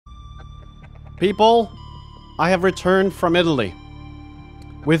People, I have returned from Italy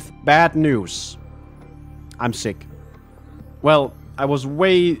with bad news. I'm sick. Well, I was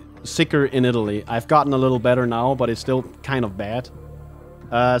way sicker in Italy. I've gotten a little better now, but it's still kind of bad.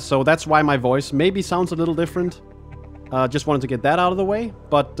 So that's why my voice maybe sounds a little different. Just wanted to get that out of the way,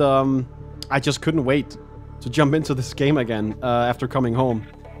 but I just couldn't wait to jump into this game again after coming home.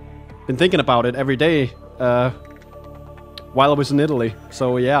 Been thinking about it every day while I was in Italy.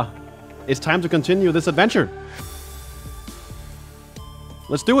 So yeah, it's time to continue this adventure.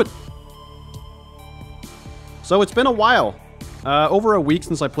 Let's do it. So it's been a while. Over a week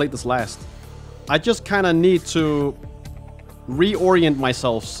since I played this last. I just kind of need to reorient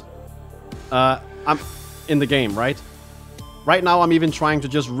myself. I'm in the game, right? Right now I'm even trying to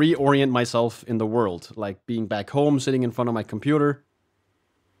just reorient myself in the world. Like being back home, sitting in front of my computer.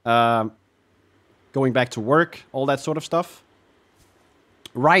 Going back to work, all that sort of stuff.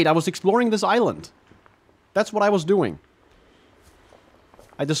 Right, I was exploring this island. That's what I was doing.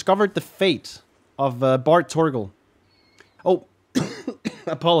 I discovered the fate of Bart Torgel. Oh,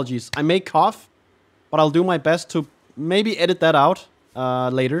 apologies. I may cough, but I'll do my best to maybe edit that out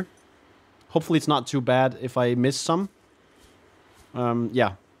later. Hopefully it's not too bad if I miss some.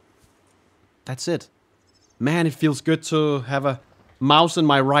 Yeah. That's it. Man, it feels good to have a mouse in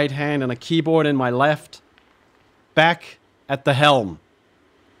my right hand and a keyboard in my left. Back at the helm.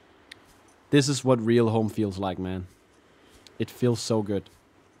 This is what real home feels like, man. It feels so good.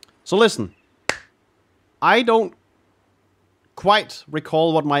 So listen. I don't quite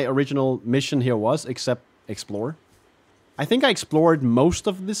recall what my original mission here was, except explore. I think I explored most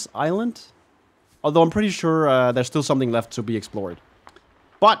of this island. Although I'm pretty sure there's still something left to be explored.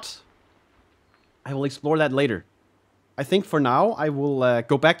 But I will explore that later. I think for now I will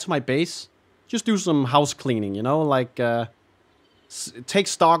go back to my base. Just do some house cleaning, you know? Like take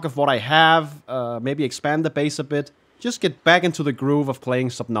stock of what I have. Maybe expand the base a bit. Just get back into the groove of playing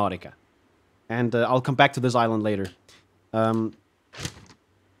Subnautica. And I'll come back to this island later.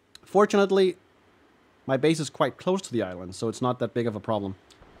 Fortunately, my base is quite close to the island, so it's not that big of a problem.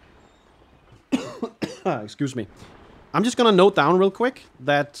 Excuse me. I'm just gonna note down real quick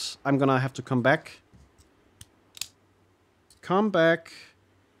that I'm gonna have to come back. Come back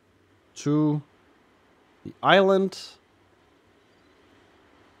to the island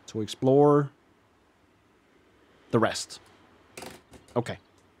to explore the rest. Okay,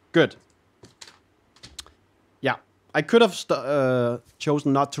 good. Yeah, I could have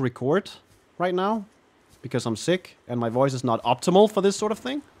chosen not to record right now because I'm sick and my voice is not optimal for this sort of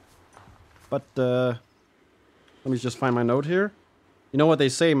thing. But let me just find my note here. You know what they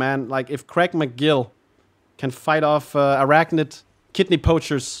say, man? Like, if Craig McGill can fight off arachnid kidney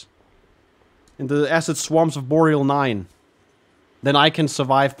poachers in the acid swamps of Boreal 9, then I can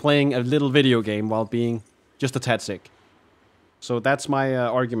survive playing a little video game while being just a tad sick. So that's my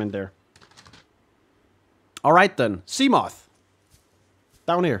argument there. Alright then, Seamoth.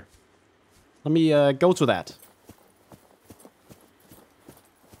 Down here. Let me go to that.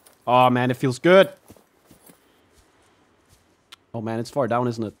 Oh man, it feels good. Oh man, it's far down,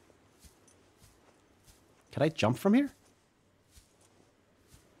 isn't it? Can I jump from here?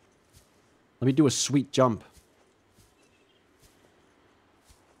 Let me do a sweet jump.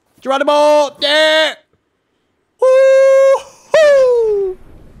 Geronimo! Yeah! Woo-hoo!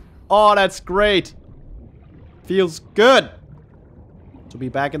 Oh, that's great. Feels good to be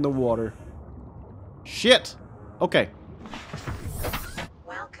back in the water. Shit. Okay.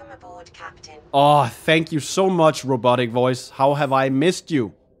 Welcome aboard, Captain. Oh, thank you so much, robotic voice. How have I missed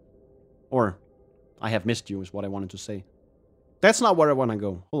you? Or, I have missed you is what I wanted to say. That's not where I want to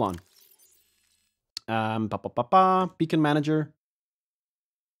go. Hold on. Beacon manager.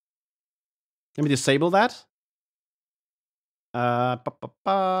 Let me disable that. I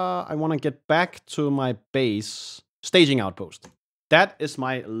want to get back to my base. Staging outpost. That is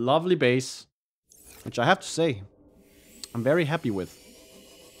my lovely base. Which I have to say, I'm very happy with.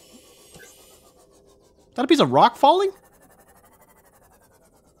 Is that a piece of rock falling?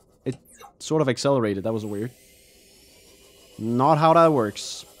 It sort of accelerated. That was weird. Not how that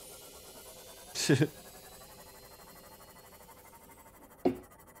works.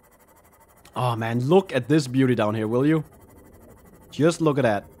 Oh man, look at this beauty down here, will you? Just look at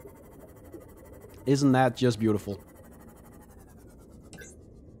that. Isn't that just beautiful?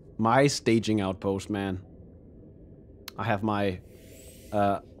 My staging outpost, man. I have my...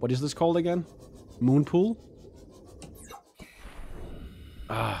 what is this called again? Moon pool?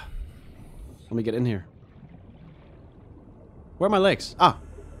 Ah. Let me get in here. Where are my legs? Ah.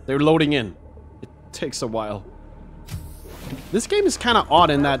 They're loading in. It takes a while. This game is kind of odd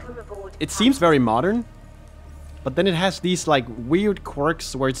in that... Welcome aboard, it seems very modern, but then it has these like weird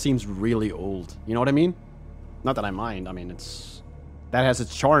quirks where it seems really old. You know what I mean? Not that I mind. I mean, that has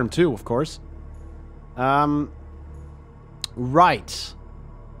its charm too, of course. Right.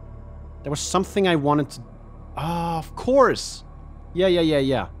 There was something I wanted to... Ah, of course.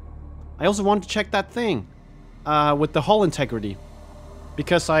 Yeah. I also wanted to check that thing with the hull integrity.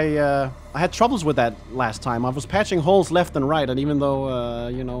 Because I had troubles with that last time. I was patching holes left and right, and even though,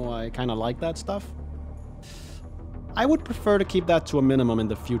 you know, I kind of like that stuff, I would prefer to keep that to a minimum in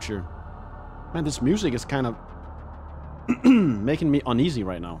the future. Man, this music is kind of making me uneasy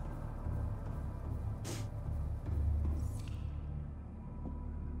right now.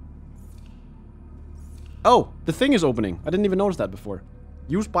 Oh, the thing is opening. I didn't even notice that before.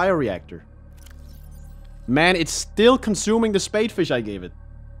 Use bioreactor. Man, it's still consuming the spadefish I gave it.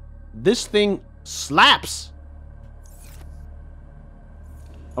 This thing slaps.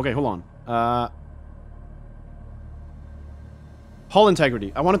 Okay, hold on. Hull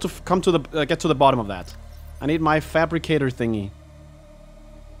integrity. I wanted to come to the get to the bottom of that. I need my fabricator thingy.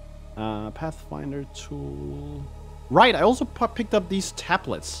 Pathfinder tool. Right, I also picked up these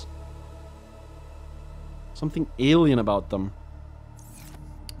tablets. Something alien about them.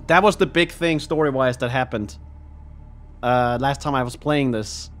 That was the big thing story-wise that happened. Last time I was playing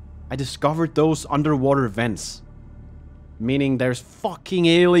this. I discovered those underwater vents. Meaning there's fucking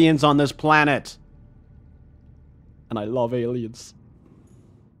aliens on this planet. And I love aliens.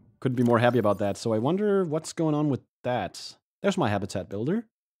 Couldn't be more happy about that. So I wonder what's going on with that. There's my habitat builder.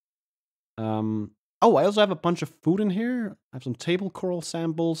 Oh, I also have a bunch of food in here. I have some table coral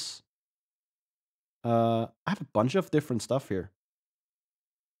samples. I have a bunch of different stuff here.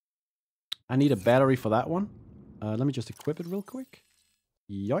 I need a battery for that one. Let me just equip it real quick.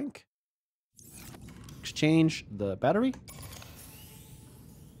 Yoink. Exchange the battery.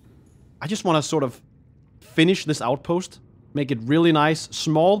 I just want to sort of finish this outpost. Make it really nice,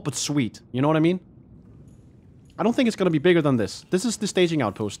 small, but sweet. You know what I mean? I don't think it's going to be bigger than this. This is the staging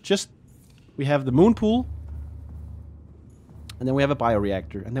outpost. Just, we have the moon pool. And then we have a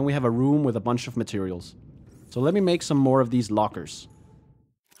bioreactor. And then we have a room with a bunch of materials. So let me make some more of these lockers.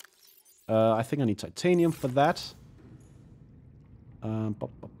 I think I need titanium for that.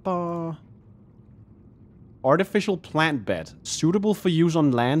 Artificial plant bed. Suitable for use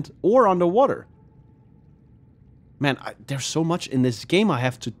on land or underwater. Man, there's so much in this game I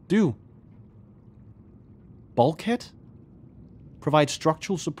have to do. Bulkhead? Provides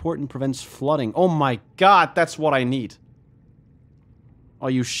structural support and prevents flooding. Oh my god, that's what I need.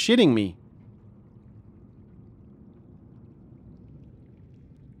 Are you shitting me?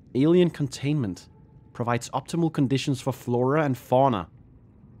 Alien containment. Provides optimal conditions for flora and fauna.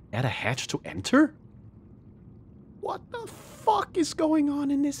 Add a hatch to enter? What the fuck is going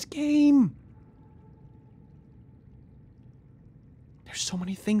on in this game? There's so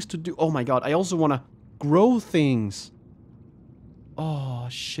many things to do. Oh my god, I also want to grow things. Oh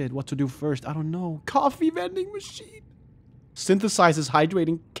shit, what to do first? I don't know. Coffee vending machine. Synthesizes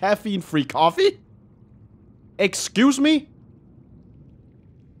hydrating caffeine-free coffee? Excuse me?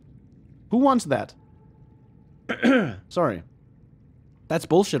 Who wants that? Sorry. That's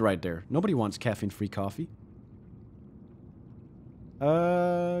bullshit right there. Nobody wants caffeine-free coffee.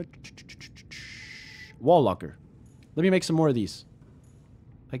 Wall locker. Let me make some more of these.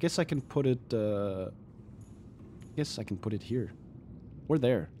 I guess I can put it, I guess I can put it here. Or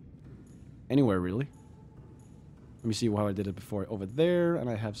there. Anywhere, really. Let me see how I did it before. Over there, and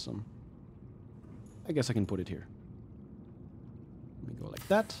I have some... I guess I can put it here. Let me go like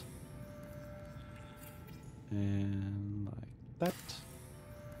that. And like that.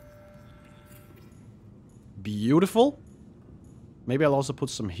 Beautiful. Maybe I'll also put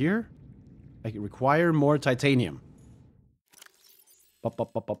some here. I can require more titanium. Pop,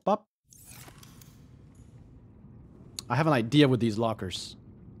 pop, pop, pop, pop. I have an idea with these lockers.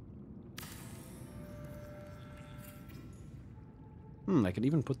 I could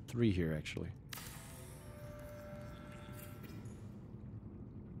even put 3 here, actually.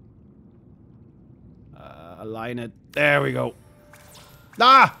 Align it. There we go.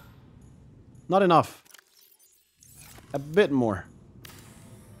 Ah! Not enough. A bit more.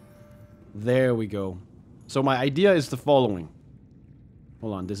 There we go. So my idea is the following.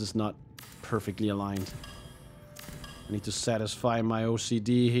 Hold on, this is not perfectly aligned. I need to satisfy my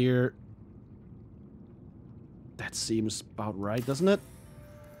OCD here. That seems about right, doesn't it?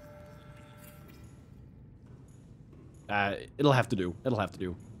 It'll have to do. It'll have to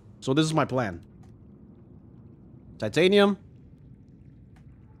do. So this is my plan. Titanium.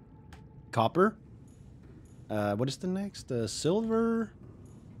 Copper. What is the next? Silver.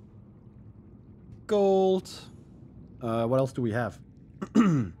 gold. What else do we have?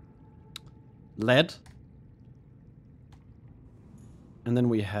 Lead. And then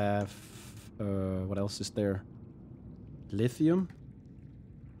we have... what else is there? Lithium.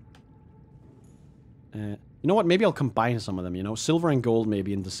 You know what? Maybe I'll combine some of them, you know? Silver and gold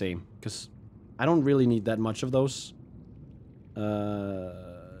maybe in the same. Because I don't really need that much of those.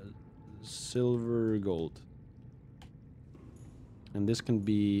 Silver, gold. And this can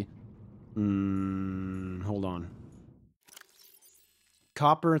be... hold on.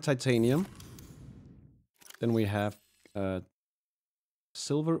 Copper, titanium. Then we have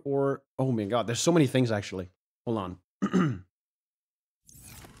silver ore. Oh my god, there's so many things actually. Hold on.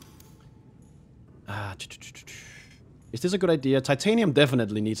 Is this a good idea? Titanium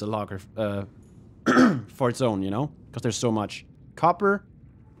definitely needs a locker for its own, you know? Because there's so much. Copper?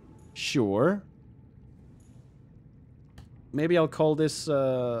 Sure. Maybe I'll call this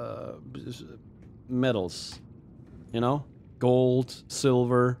metals. You know? Gold,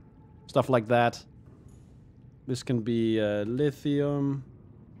 silver, stuff like that. This can be lithium.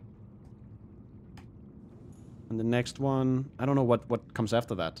 And the next one, I don't know what comes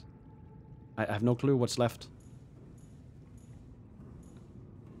after that. I have no clue what's left.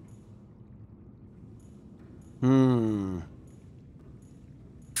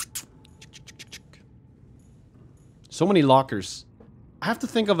 So many lockers. I have to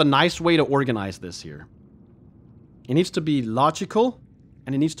think of a nice way to organize this here. It needs to be logical,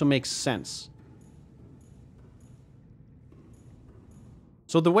 and it needs to make sense.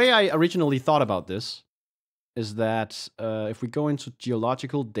 So the way I originally thought about this is that if we go into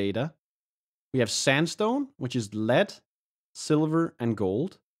geological data, we have sandstone, which is lead, silver, and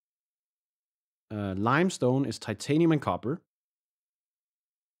gold. Limestone is titanium and copper.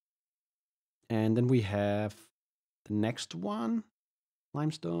 And then we have the next one.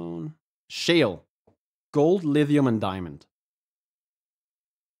 Limestone. Shale. Gold, lithium, and diamond.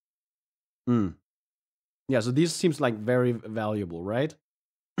 Yeah, so these seems like very valuable, right?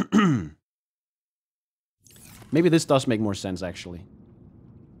 Maybe this does make more sense, actually.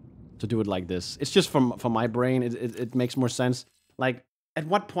 To do it like this. It's just from my brain, it makes more sense. Like, at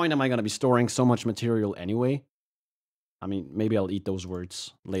what point am I going to be storing so much material anyway? I mean, maybe I'll eat those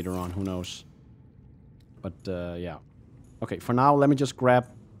words later on, who knows. But, yeah. Okay, for now, let me just grab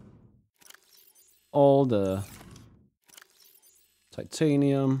all the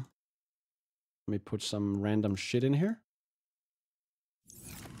titanium. Let me put some random shit in here.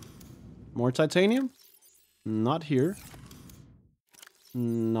 More titanium? Not here.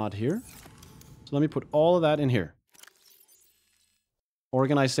 Not here. So let me put all of that in here.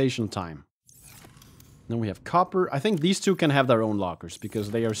 Organization time. Then we have copper. I think these two can have their own lockers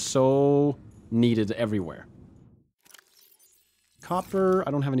because they are so needed everywhere. Copper.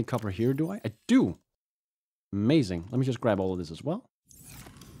 I don't have any copper here, do I? I do. Amazing. Let me just grab all of this as well.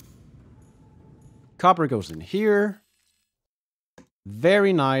 Copper goes in here.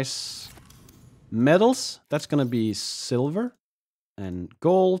 Very nice. Metals. That's going to be silver and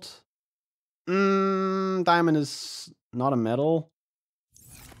gold. Diamond is not a metal.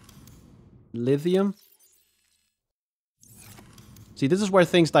 Lithium. See, this is where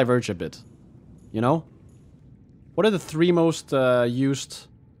things diverge a bit. You know? What are the three most used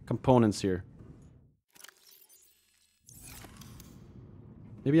components here?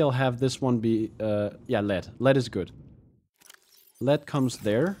 Maybe I'll have this one be... yeah, lead. Lead is good. Lead comes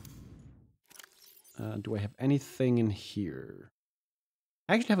there. Do I have anything in here?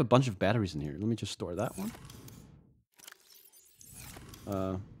 I actually have a bunch of batteries in here. Let me just store that one.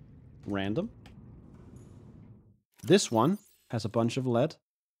 Random. This one has a bunch of lead.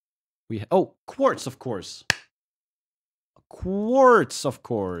 Oh, quartz, of course. Quartz, of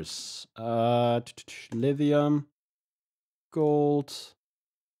course. Lithium. Gold.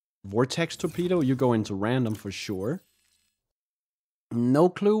 Vortex torpedo. You go into random for sure. No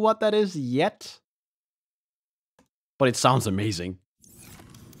clue what that is yet. But it sounds amazing.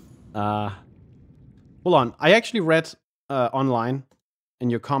 Hold on. I actually read online in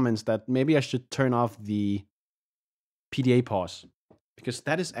your comments that maybe I should turn off the PDA pause. Because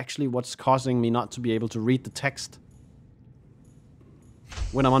that is actually what's causing me not to be able to read the text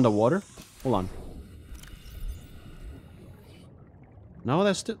when I'm underwater. Hold on. No,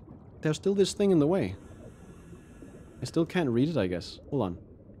 there's still this thing in the way. I still can't read it, I guess. Hold on.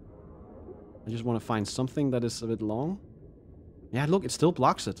 I just want to find something that is a bit long. Yeah, look, it still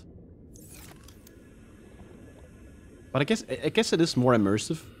blocks it. But I guess it is more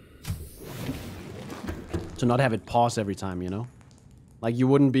immersive to not have it pause every time, you know? Like you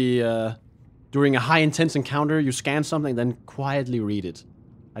wouldn't be during a high intense encounter, you scan something, then quietly read it.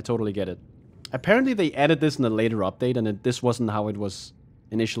 I totally get it. Apparently they added this in a later update, and this wasn't how it was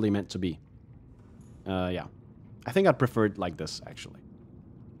initially meant to be. Yeah. I think I'd prefer it like this, actually.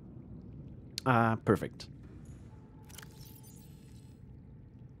 Perfect.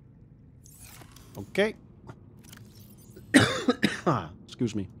 Okay.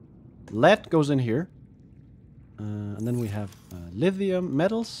 Excuse me. Lead goes in here. And then we have lithium,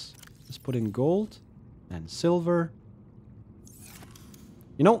 metals. Let's put in gold and silver.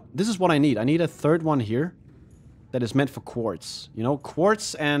 You know, this is what I need. I need a third one here that is meant for quartz. You know,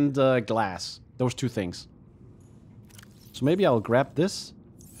 quartz and glass. Those two things. So maybe I'll grab this.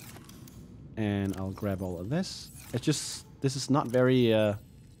 And I'll grab all of this. It's just, this is not very...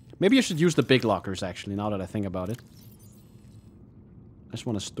 maybe I should use the big lockers, actually, now that I think about it. I just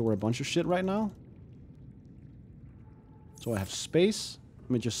want to store a bunch of shit right now. So I have space. Let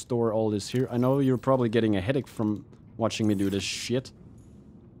me just store all this here. I know you're probably getting a headache from watching me do this shit.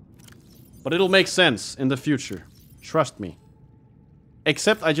 But it'll make sense in the future. Trust me.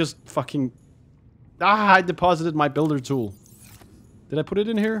 Except I just fucking... I deposited my builder tool. Did I put it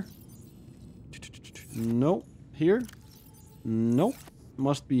in here? No. Here? No.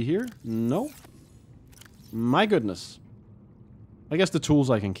 Must be here? No. My goodness. I guess the tools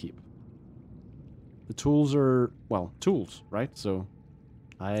I can keep. The tools are... well, tools, right? So...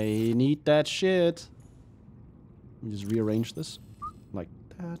 I need that shit. Let me just rearrange this. Like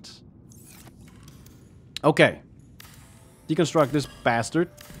that. Okay. Deconstruct this bastard.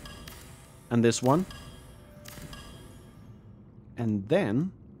 And this one. And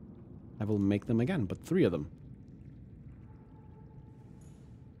then... I will make them again, but 3 of them.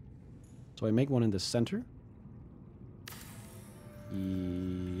 So I make one in the center.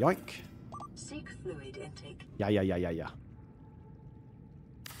 Yoink. Seek fluid intake. Yeah.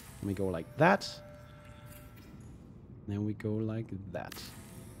 Let me go like that. Then we go like that.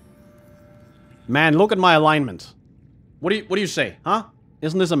 Man, look at my alignment. What do you say, huh?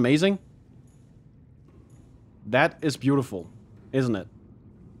 Isn't this amazing? That is beautiful, isn't it?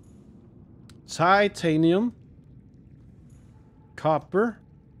 Titanium, copper,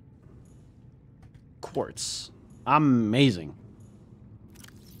 quartz. Amazing.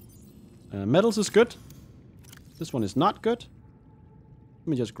 Metals is good. This one is not good. Let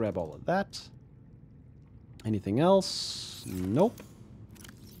me just grab all of that. Anything else? Nope.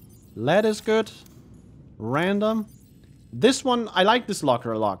 Lead is good. Random. This one, I like this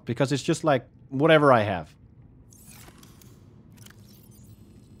locker a lot because it's just like whatever I have.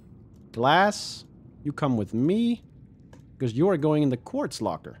 Glass, you come with me because you are going in the quartz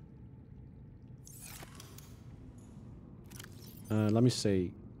locker. Let me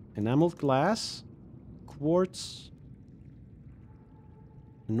say enameled glass, quartz,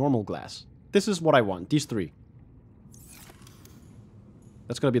 normal glass. This is what I want, these 3.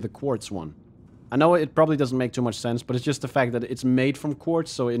 That's gonna be the quartz one. I know it probably doesn't make too much sense, but it's just the fact that it's made from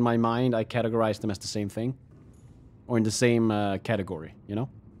quartz, so in my mind I categorize them as the same thing. Or in the same category, you know?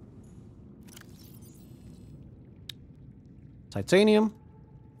 Titanium.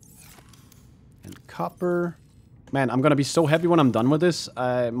 And copper. Man, I'm gonna be so happy when I'm done with this.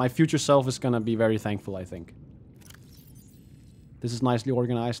 My future self is gonna be very thankful, I think. This is nicely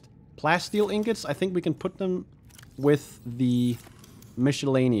organized. Plasteel ingots, I think we can put them with the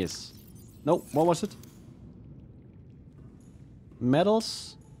miscellaneous. Nope, what was it?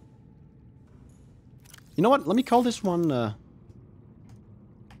 Metals. You know what? Let me call this one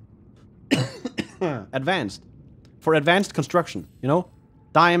advanced. For advanced construction, you know?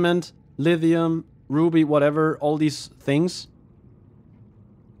 Diamond, lithium, ruby, whatever, all these things.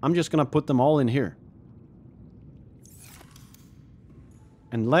 I'm just gonna put them all in here.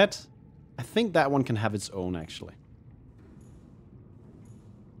 And lead, I think that one can have its own, actually.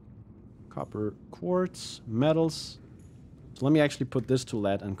 Copper, quartz, metals. So let me actually put this to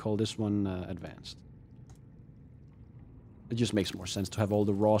lead and call this one advanced. It just makes more sense to have all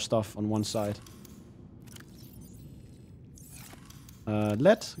the raw stuff on one side.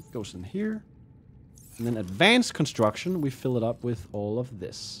 Lead goes in here. And then advanced construction, we fill it up with all of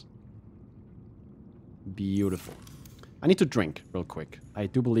this. Beautiful. I need to drink real quick. I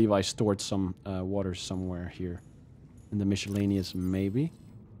do believe I stored some water somewhere here. In the miscellaneous, maybe.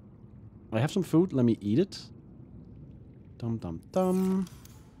 I have some food. Let me eat it. Dum dum dum.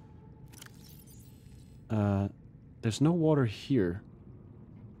 There's no water here.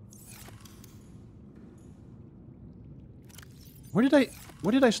 Where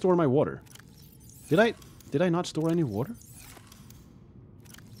did I store my water? Did I not store any water?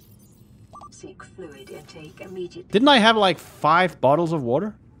 Seek fluid intake immediately. Didn't I have like 5 bottles of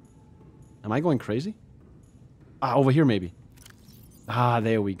water? Am I going crazy? Ah, over here maybe. Ah,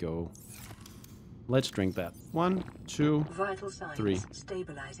 there we go. Let's drink that. 1, 2, Vital signs 3.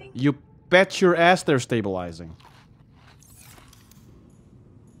 stabilizing. You bet your ass they're stabilizing.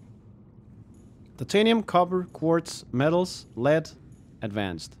 Titanium, copper, quartz, metals, lead,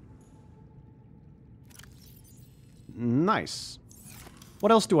 advanced. Nice.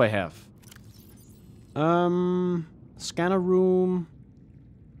 What else do I have? Scanner room,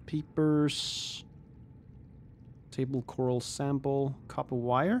 peepers, table coral sample, copper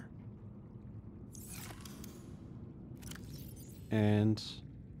wire, and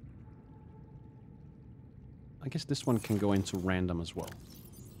I guess this one can go into random as well.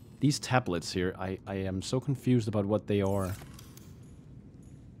 These tablets here, I am so confused about what they are.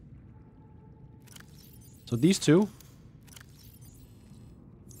 So these two,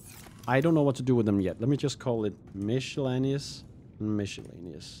 I don't know what to do with them yet. Let me just call it miscellaneous.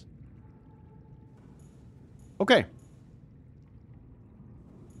 Miscellaneous. Okay.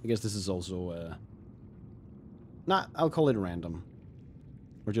 I guess this is also, I'll call it random.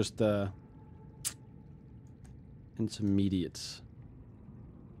 Or just, intermediate.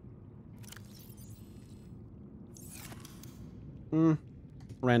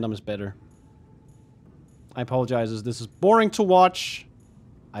 Random is better. I apologize as this is boring to watch.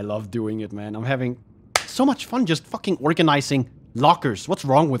 I love doing it, man. I'm having so much fun just fucking organizing lockers. What's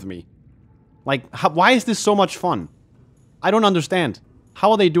wrong with me? Like, why is this so much fun? I don't understand.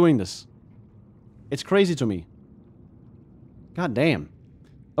 How are they doing this? It's crazy to me. God damn.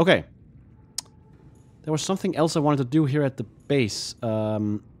 Okay. There was something else I wanted to do here at the base.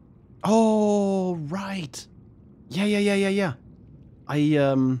 Oh, right. Yeah.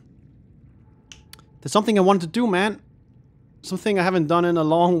 There's something I wanted to do, man. Something I haven't done in a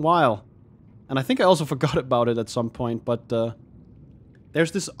long while. And I think I also forgot about it at some point, but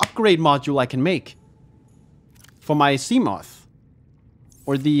there's this upgrade module I can make for my Seamoth.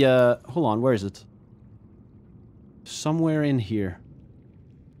 Or the, hold on, where is it? Somewhere in here.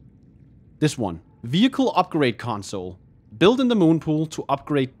 This one. Vehicle upgrade console. Build in the moon pool to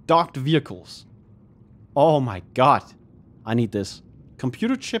upgrade docked vehicles. Oh my god. I need this.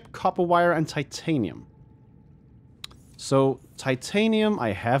 Computer chip, copper wire, and titanium. So, titanium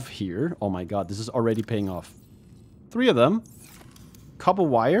I have here. Oh my god, this is already paying off. 3 of them. Copper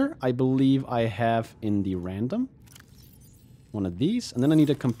wire, I believe I have in the random. One of these. And then I need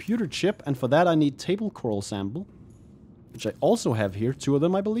a computer chip. And for that I need table coral sample. Which I also have here. 2 of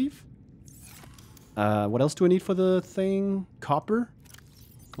them, I believe. What else do I need for the thing? Copper.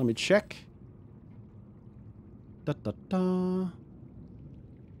 Let me check.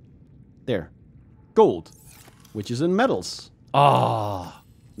 There. Gold. Which is in metals. Ah,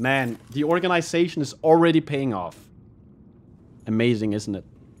 man. The organization is already paying off. Amazing, isn't it?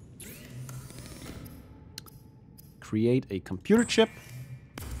 Create a computer chip.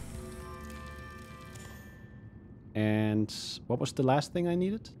 And what was the last thing I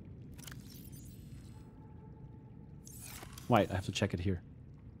needed? Wait, I have to check it here.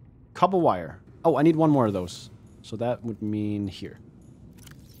 Copper wire. Oh, I need 1 more of those. So that would mean here.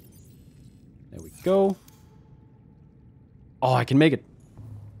 There we go. Oh, I can make it.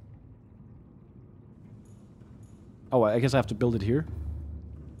 Oh, I guess I have to build it here.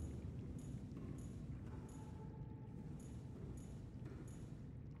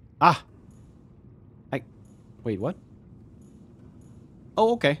 Ah! Wait, what?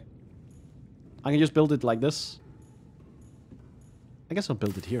 Oh, okay. I can just build it like this. I guess I'll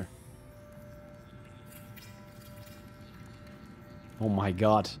build it here. Oh my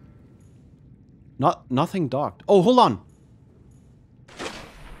god. Nothing docked. Oh, hold on.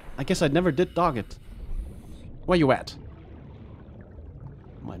 I guess I never did dock it. Where you at?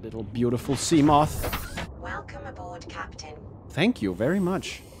 My little beautiful sea moth. Welcome aboard, Captain. Thank you very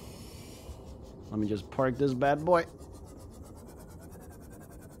much. Let me just park this bad boy.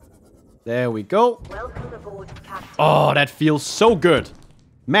 There we go. Welcome aboard, Captain. Oh, that feels so good.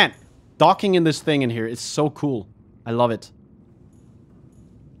 Man, docking in this thing in here is so cool. I love it.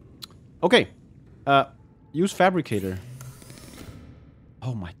 Okay. Use fabricator.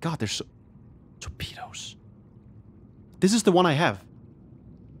 Oh my god, there's so... torpedoes. This is the one I have.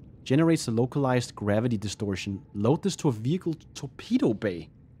 Generates a localized gravity distortion. Load this to a vehicle torpedo bay.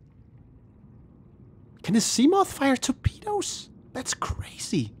 Can the Seamoth fire torpedoes? That's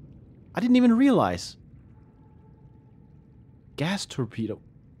crazy. I didn't even realize. Gas torpedo.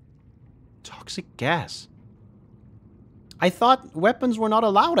 Toxic gas. I thought weapons were not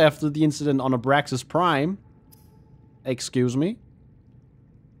allowed after the incident on Abraxas Prime. Excuse me?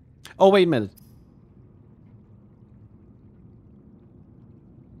 Oh, wait a minute.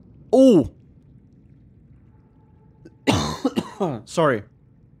 Oh! Sorry.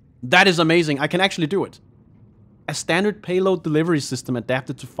 That is amazing. I can actually do it. A standard payload delivery system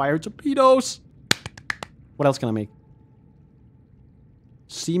adapted to fire torpedoes. What else can I make?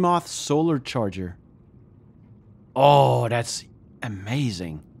 Seamoth solar charger. Oh, that's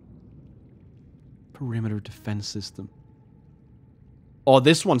amazing. Perimeter defense system. Oh,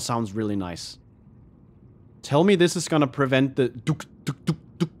 this one sounds really nice. Tell me this is gonna prevent the duk duk duk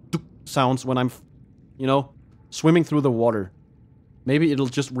duk duk sounds when I'm, you know, swimming through the water. Maybe it'll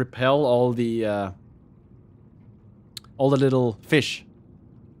just repel all the little fish.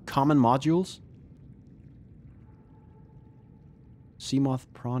 Common modules. Seamoth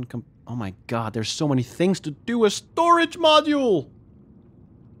prawn. Oh my god, there's so many things to do. A storage module.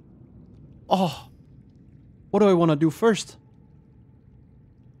 Oh, what do I want to do first?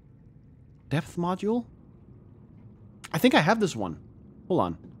 Depth module. I think I have this one.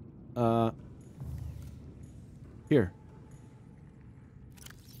 Hold on. Here.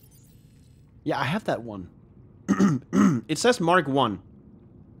 Yeah, I have that one. It says Mark 1.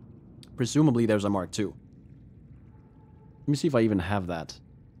 Presumably there's a Mark 2. Let me see if I even have that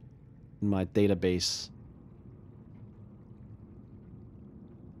in my database.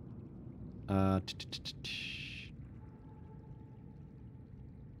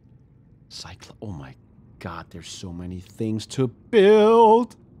 Oh my god, there's so many things to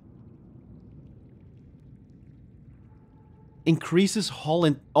build. Increases hull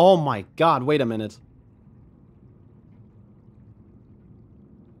and... Oh my god, wait a minute.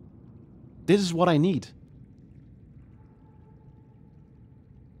 This is what I need.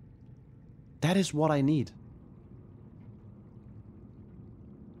 That is what I need.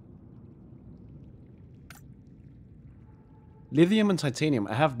 Lithium and titanium.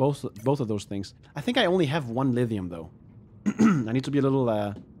 I have both of those things. I think I only have one lithium, though. I need to be a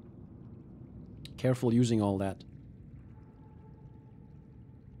little careful using all that.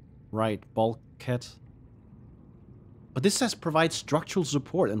 Right, bulkhead. But this says provides structural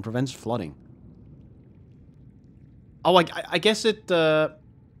support and prevents flooding. Oh, I guess it...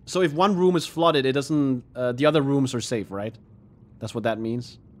 so if one room is flooded, it doesn't... the other rooms are safe, right? That's what that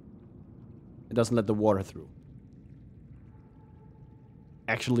means. It doesn't let the water through.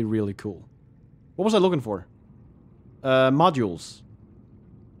 Actually really cool. What was I looking for? Modules.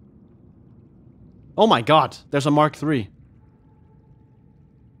 Oh my god, there's a Mark III.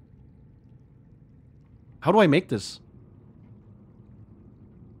 How do I make this?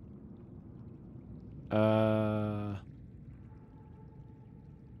 Oh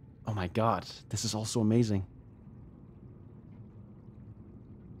my god, this is also amazing.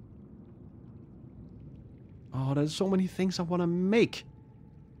 Oh, there's so many things I want to make.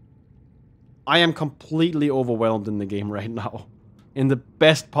 I am completely overwhelmed in the game right now. In the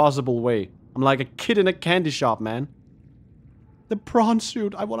best possible way. I'm like a kid in a candy shop, man. The prawn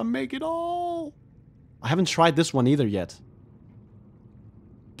suit, I want to make it all. I haven't tried this one either yet.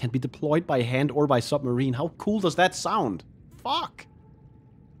 Can be deployed by hand or by submarine. How cool does that sound? Fuck.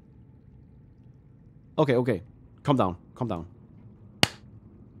 Okay, okay. Calm down. Calm down.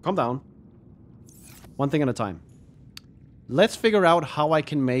 Calm down. One thing at a time. Let's figure out how I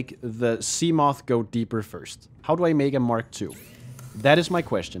can make the Seamoth go deeper first. How do I make a Mark II? That is my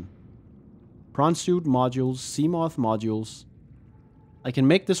question. Prawn suit modules, Seamoth modules. I can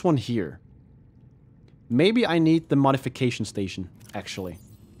make this one here. Maybe I need the modification station, actually.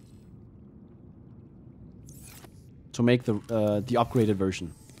 To make the upgraded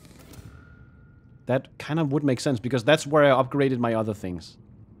version. That kind of would make sense, because that's where I upgraded my other things.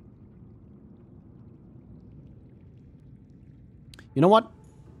 You know what?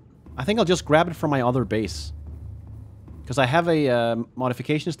 I think I'll just grab it from my other base. Because I have a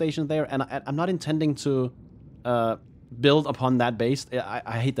modification station there, and I'm not intending to build upon that base.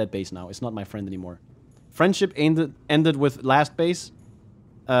 I hate that base now. It's not my friend anymore. Friendship ended with last base.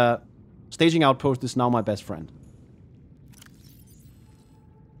 Staging outpost is now my best friend.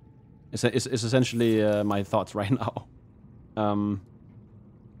 It's essentially my thoughts right now.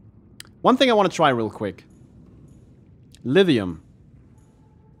 One thing I want to try real quick. Lithium.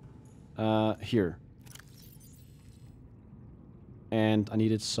 Here. And I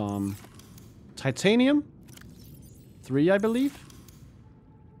needed some titanium. 3, I believe.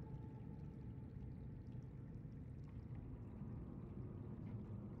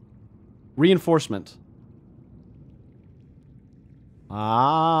 Reinforcement.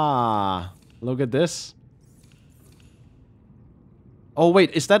 Ah, look at this. Oh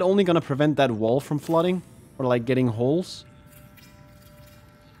wait, is that only gonna prevent that wall from flooding? Or like getting holes?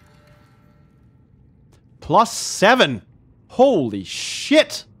 +7! Holy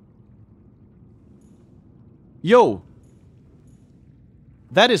shit! Yo!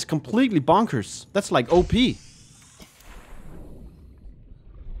 That is completely bonkers. That's like OP.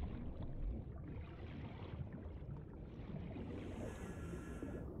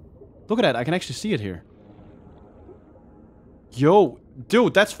 Look at that. I can actually see it here. Yo,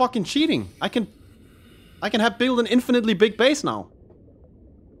 dude, that's fucking cheating. I can have build an infinitely big base now.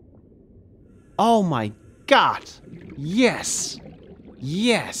 Oh my god. Yes.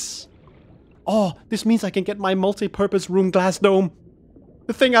 Yes. Oh, this means I can get my multi-purpose room glass dome.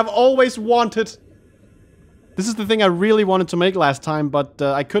 The thing I've always wanted. This is the thing I really wanted to make last time, but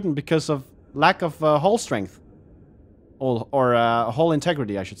I couldn't because of lack of hull strength. Or hull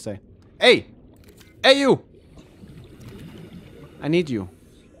integrity, I should say. Hey! Hey, you! I need you.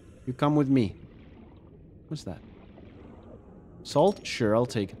 You come with me. What's that? Salt? Sure, I'll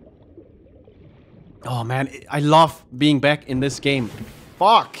take it. Oh, man. I love being back in this game.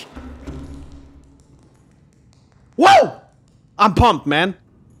 Fuck! Whoa! I'm pumped, man.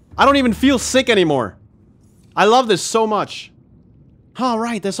 I don't even feel sick anymore. I love this so much. Oh,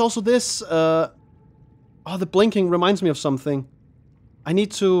 right. There's also this, Oh, the blinking reminds me of something. I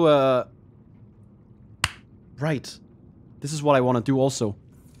need to, Right. This is what I want to do also.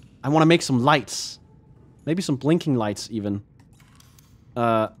 I want to make some lights. Maybe some blinking lights, even.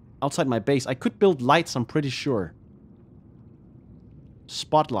 Outside my base. I could build lights, I'm pretty sure.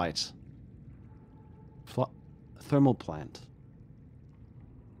 Spotlight. Thermal plant.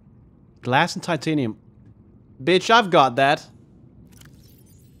 Glass and titanium. Bitch, I've got that.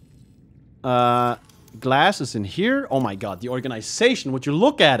 Glass is in here. Oh my god, the organization. Would you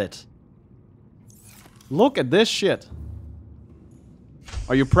look at it? Look at this shit.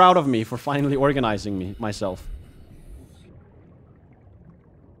 Are you proud of me for finally organizing myself?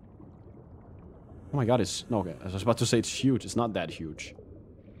 Oh my god, it's... No, okay. I was about to say it's huge. It's not that huge.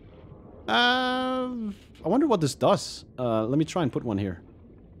 I wonder what this does. Let me try and put one here.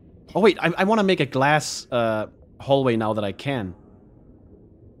 Oh wait, I want to make a glass hallway now that I can.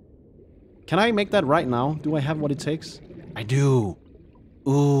 Can I make that right now? Do I have what it takes? I do.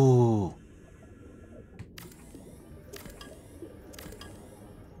 Ooh.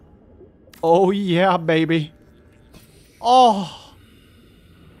 Oh yeah, baby. Oh.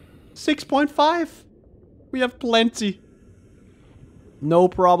 6.5. We have plenty. No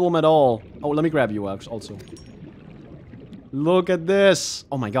problem at all. Oh, let me grab you, Alex, also. Look at this.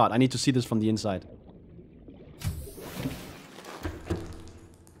 Oh my god, I need to see this from the inside.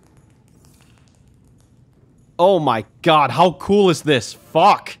 Oh my god, how cool is this?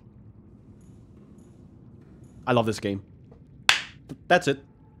 Fuck. I love this game. That's it.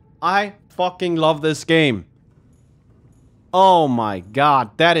 I fucking love this game. Oh my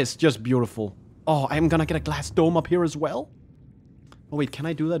god, that is just beautiful. Oh, I'm gonna get a glass dome up here as well? Oh wait, can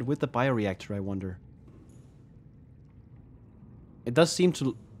I do that with the bioreactor, I wonder? It does seem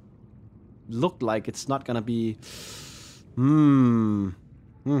to look like it's not gonna be... Not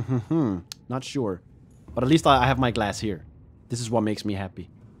sure. But at least I have my glass here. This is what makes me happy.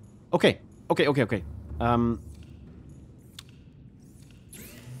 Okay. Okay. Can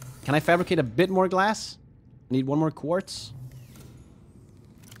I fabricate a bit more glass? I need one more quartz.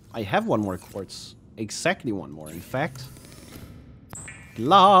 I have one more quartz. Exactly one more, in fact.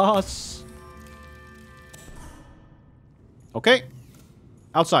 Glass. Okay.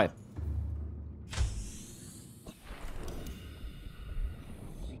 Outside.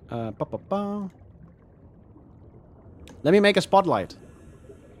 Let me make a spotlight.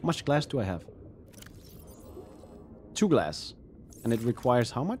 How much glass do I have? 2 glass. And it requires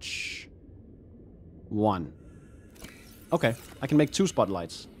how much? 1. Okay, I can make 2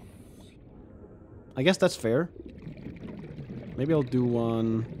 spotlights. I guess that's fair. Maybe I'll do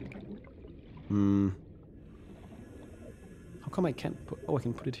one... How come I can't put... Oh, I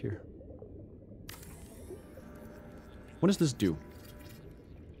can put it here. What does this do?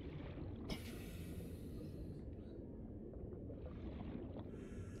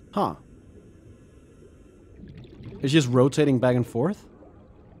 Huh. It's just rotating back and forth?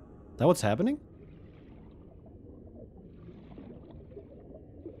 Is that what's happening?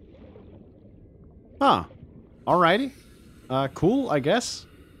 Huh. Alrighty. Cool, I guess.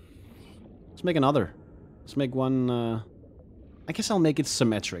 Let's make another. Let's make one, I guess I'll make it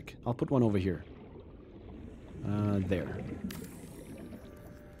symmetric. I'll put one over here. There.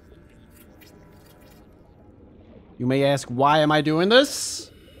 You may ask, why am I doing this?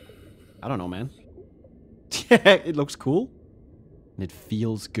 I don't know, man. It looks cool. And it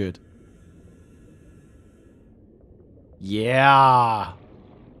feels good. Yeah.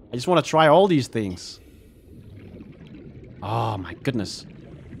 I just want to try all these things. Oh, my goodness.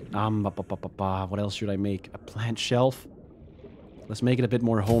 What else should I make? A plant shelf? Let's make it a bit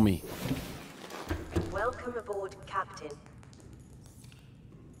more homey. Welcome aboard, Captain.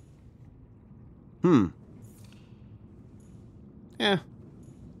 Yeah.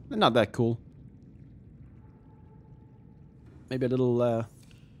 Not that cool. Maybe a little,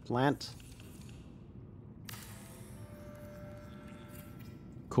 plant.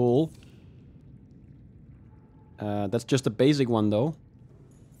 Cool. That's just a basic one, though.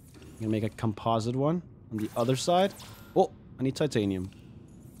 I'm gonna make a composite one on the other side. Oh, I need titanium.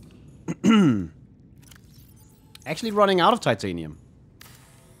 Actually running out of titanium.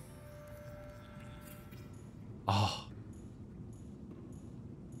 Oh.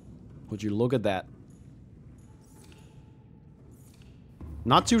 Would you look at that?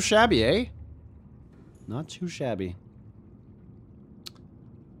 Not too shabby, eh? Not too shabby.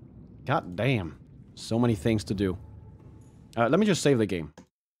 God damn. So many things to do. Let me just save the game.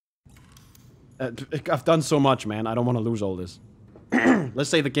 I've done so much, man. I don't want to lose all this.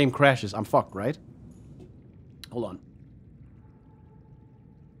 Let's say the game crashes. I'm fucked, right? Hold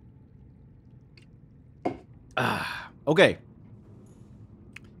on. Okay.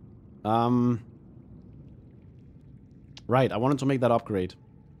 Right, I wanted to make that upgrade.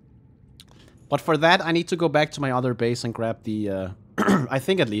 But for that, I need to go back to my other base and grab the, I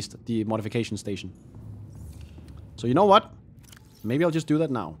think at least, the modification station. So you know what? Maybe I'll just do that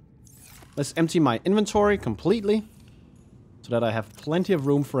now. Let's empty my inventory completely. So that I have plenty of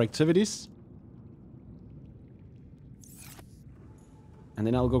room for activities. And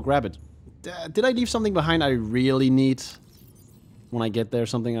then I'll go grab it. Did I leave something behind I really need? When I get there,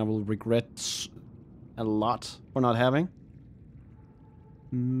 something I will regret a lot for not having?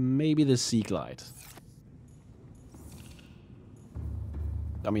 Maybe the sea glide.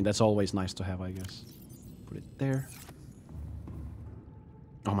 I mean, that's always nice to have, I guess. Put it there.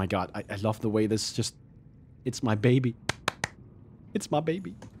 Oh my god, I love the way this just... It's my baby. It's my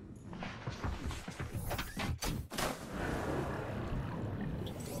baby.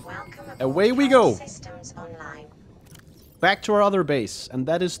 Away we go! Systems online. Back to our other base, and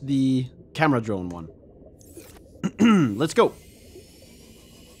that is the camera drone one. Let's go!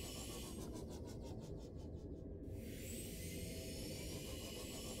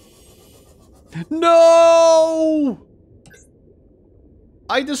 No!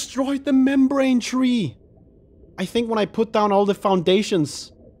 I destroyed the membrane tree! I think when I put down all the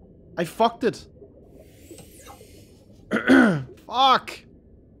foundations, I fucked it. Fuck!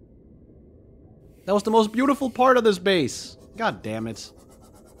 That was the most beautiful part of this base. God damn it.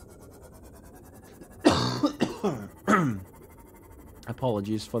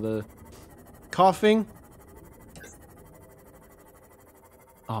 Apologies for the coughing.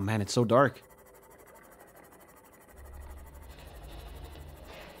 Oh man, it's so dark.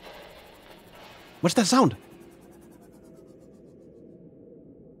 What's that sound?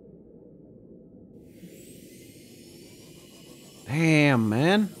 Damn,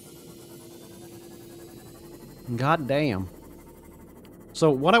 man. God damn. So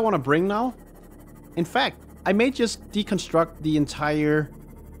what I want to bring now, in fact, I may just deconstruct the entire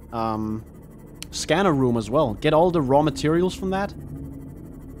scanner room as well. Get all the raw materials from that.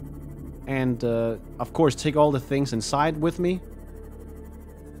 And of course take all the things inside with me.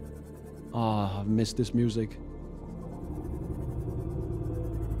 Oh, I miss this music.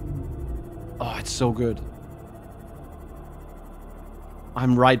 Oh, it's so good.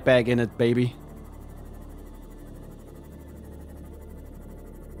 I'm right back in it, baby.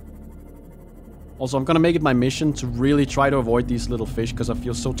 Also, I'm gonna make it my mission to really try to avoid these little fish, because I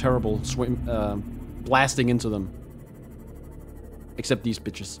feel so terrible blasting into them. Except these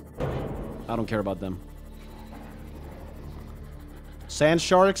bitches. I don't care about them. Sand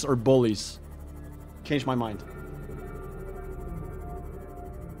sharks or bullies? Changed my mind.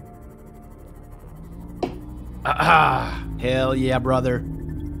 Ah, hell yeah, brother.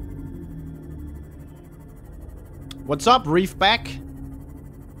 What's up, Reefback?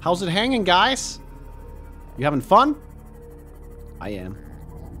 How's it hanging, guys? You having fun? I am.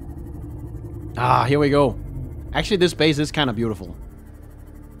 Ah, here we go. Actually, this base is kind of beautiful.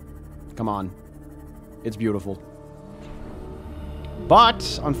 Come on. It's beautiful.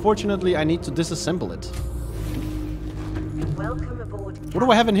 But, unfortunately, I need to disassemble it. Welcome aboard. What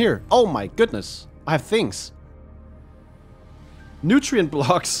do I have in here? Oh my goodness. I have things. Nutrient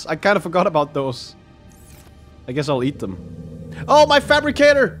blocks. I kind of forgot about those. I guess I'll eat them. Oh, my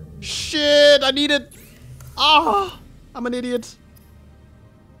fabricator! Shit, I need it! Ah, I'm an idiot.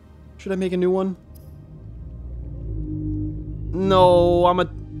 Should I make a new one? No, I'm a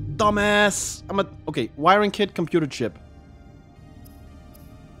dumbass. Okay, wiring kit, computer chip.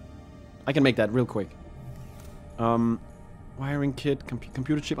 I can make that real quick. What Wiring kit,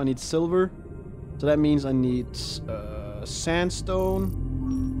 computer chip. I need silver. So that means I need sandstone.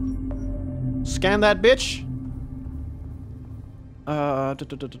 Scan that bitch.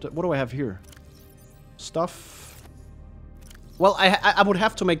 What do I have here? Stuff. Well, I would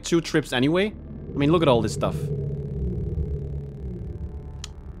have to make 2 trips anyway. I mean, look at all this stuff.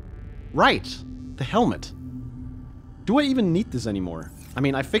 Right. The helmet. Do I even need this anymore? I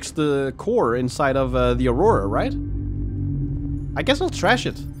mean, I fixed the core inside of the Aurora, right? I guess I'll trash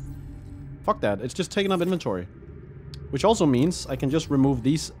it. Fuck that. It's just taking up inventory. Which also means I can just remove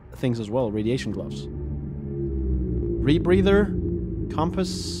these things as well. Radiation gloves. Rebreather.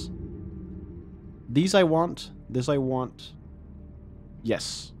 Compass. These I want. This I want.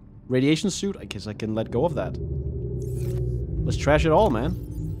 Yes. Radiation suit. I guess I can let go of that. Let's trash it all, man.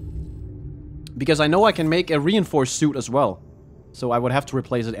 Because I know I can make a reinforced suit as well. So I would have to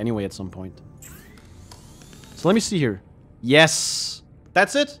replace it anyway at some point. So let me see here. Yes!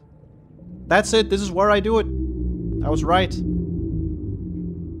 That's it! That's it. This is where I do it. I was right.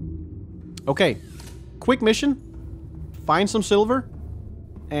 Okay. Quick mission. Find some silver.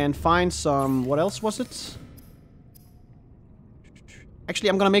 And find some... What else was it? Actually,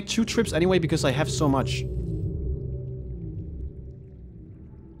 I'm gonna make 2 trips anyway because I have so much.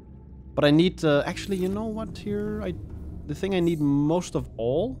 But I need... actually, you know what here? The thing I need most of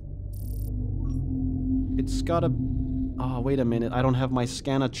all... It's gotta... Oh, wait a minute. I don't have my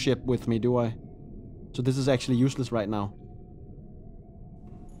scanner chip with me, do I? So this is actually useless right now.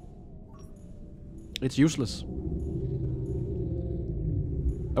 It's useless.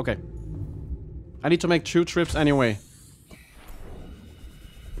 Okay. I need to make 2 trips anyway.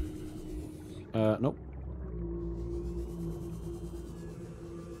 Nope.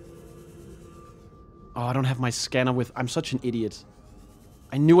 Oh, I don't have my scanner with... I'm such an idiot.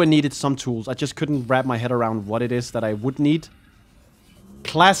 I knew I needed some tools. I just couldn't wrap my head around what it is that I would need.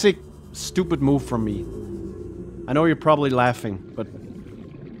 Classic stupid move from me. I know you're probably laughing, but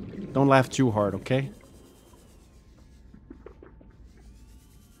don't laugh too hard, okay?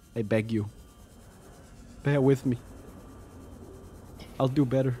 I beg you. Bear with me. I'll do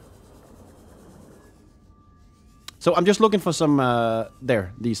better. So I'm just looking for some,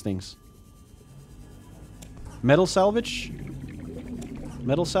 these things. Metal salvage.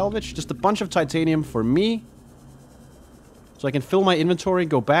 Metal salvage. Just a bunch of titanium for me. So I can fill my inventory,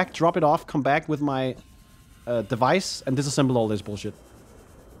 go back, drop it off, come back with my device, and disassemble all this bullshit.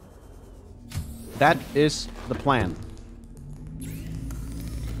 That is the plan.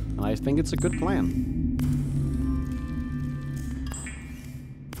 And I think it's a good plan.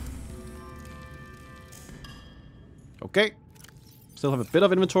 Okay. Still have a bit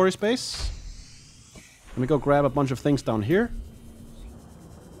of inventory space. Let me go grab a bunch of things down here.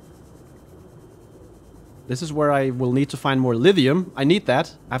 This is where I will need to find more lithium. I need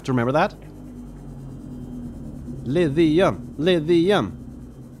that. I have to remember that. Lithium. Lithium.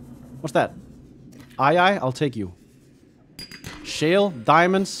 What's that? Aye, aye, I'll take you. Shale,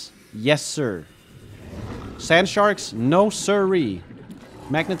 diamonds. Yes, sir. Sand sharks. No, sirree.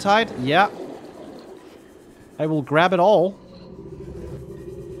 Magnetite. Yeah. I will grab it all.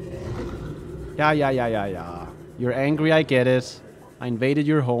 Yeah. You're angry, I get it. I invaded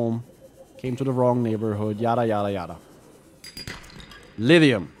your home. Came to the wrong neighborhood. Yada, yada, yada.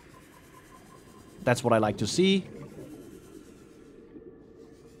 Lithium. That's what I like to see.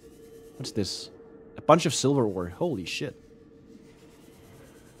 What's this? A bunch of silver ore. Holy shit.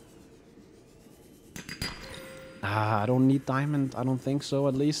 I don't need diamond. I don't think so,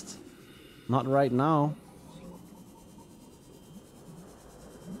 at least. Not right now.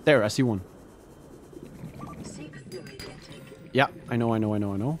 There, I see one. Yeah, I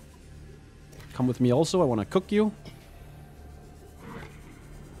know. Come with me also, I want to cook you.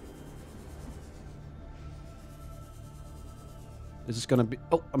 This is gonna be...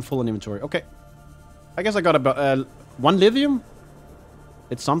 Oh, I'm full in inventory. Okay. I guess I got about... 1 lithium?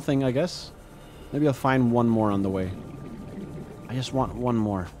 It's something, I guess. Maybe I'll find one more on the way. I just want one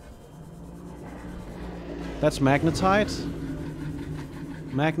more. That's magnetite.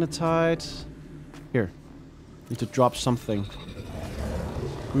 Magnetite. Here. Need to drop something.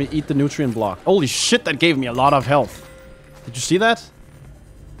 Let me eat the nutrient block. Holy shit, that gave me a lot of health. Did you see that?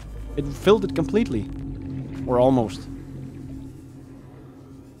 It filled it completely. Or almost.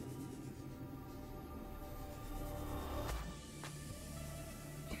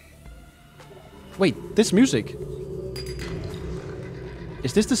 Wait, this music.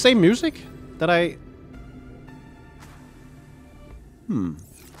 Is this the same music that I... Oh,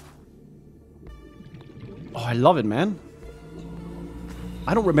 I love it, man.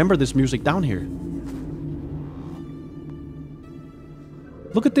 I don't remember this music down here.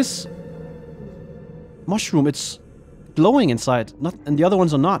 Look at this mushroom. It's glowing inside, and the other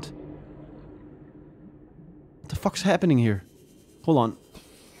ones are not. What the fuck's happening here? Hold on.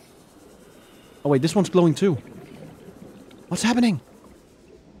 Oh wait, this one's glowing too. What's happening?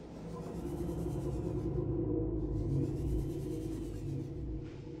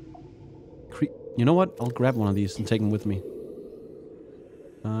 You know what? I'll grab one of these and take them with me.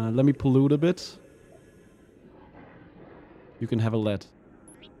 Let me pollute a bit. You can have a lead.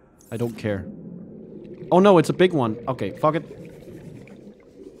 I don't care. Oh no, it's a big one. Okay, fuck it.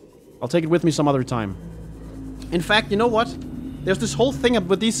 I'll take it with me some other time. In fact, you know what? There's this whole thing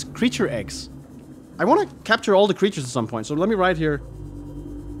with these creature eggs. I want to capture all the creatures at some point. So let me write here.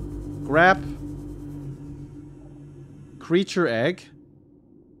 Grab creature egg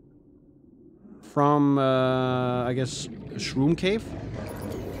from, I guess, a shroom cave.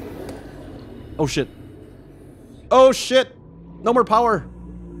 Oh shit. Oh shit! No more power!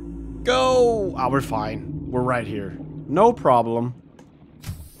 Go! Ah, we're fine. We're right here. No problem.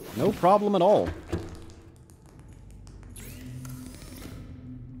 No problem at all.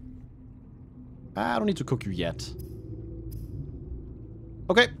 I don't need to cook you yet.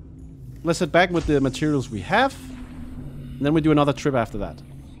 Okay. Let's head back with the materials we have. And then we do another trip after that.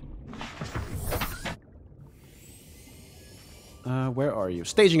 Where are you?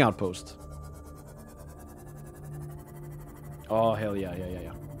 Staging outpost. Oh, hell yeah,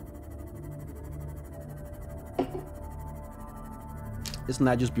 yeah. Isn't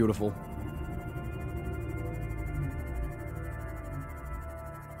that just beautiful?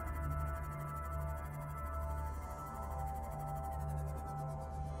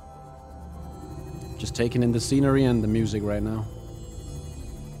 Just taking in the scenery and the music right now.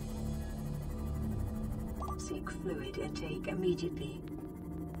 Seek fluid intake immediately.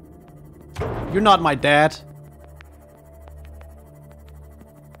 You're not my dad.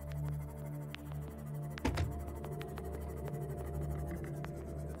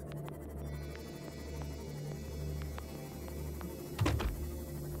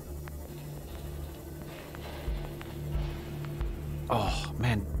 Oh,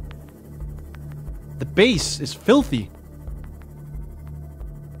 man. The base is filthy.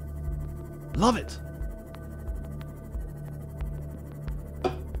 Love it.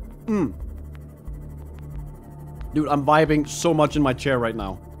 Dude, I'm vibing so much in my chair right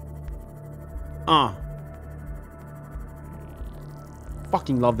now.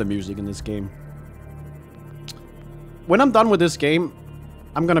 Fucking love the music in this game. When I'm done with this game,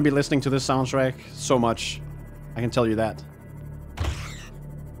 I'm gonna be listening to this soundtrack so much. I can tell you that.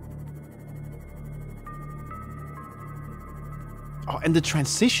 Oh, and the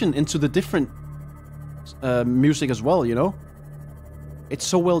transition into the different music as well, you know? It's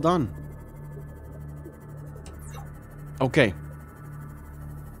so well done. Okay.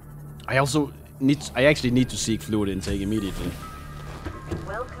 I actually need to seek fluid intake immediately.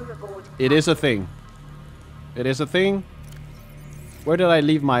 Welcome aboard. It is a thing. It is a thing. Where did I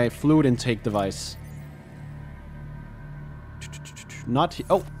leave my fluid intake device? Not here.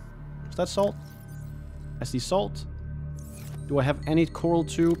 Oh! Is that salt? I see salt. Do I have any coral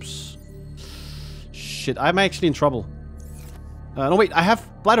tubes? Shit, I'm actually in trouble. No, wait, I have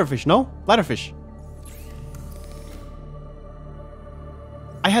bladderfish, no? Bladderfish.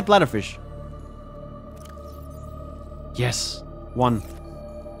 I had bladderfish. Yes. One.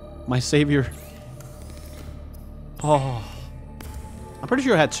 My savior. Oh. I'm pretty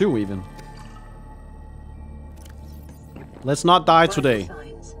sure I had two, even. Let's not die today.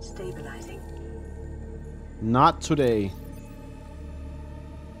 Not today.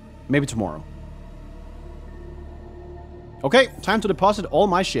 Maybe tomorrow. Okay, time to deposit all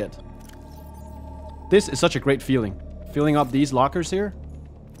my shit. This is such a great feeling. Filling up these lockers here.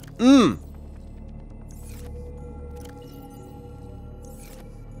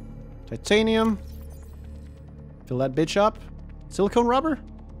 Titanium. Fill that bitch up. Silicone rubber?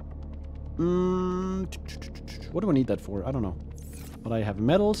 What do I need that for? I don't know. But I have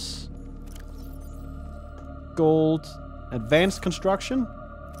metals. Gold. Advanced construction.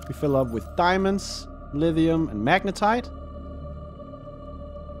 We fill up with diamonds, lithium, and magnetite.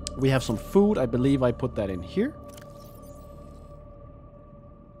 We have some food. I believe I put that in here.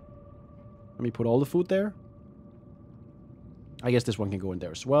 Let me put all the food there. I guess this one can go in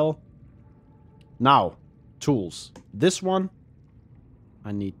there as well. Now, tools. This one.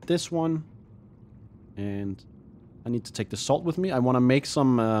 I need this one. And I need to take the salt with me. I want to make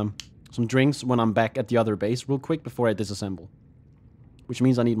some drinks when I'm back at the other base real quick before I disassemble. Which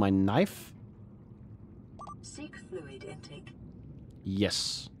means I need my knife. Seek fluid intake.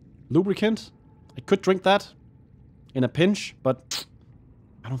 Yes. Lubricant. I could drink that in a pinch, but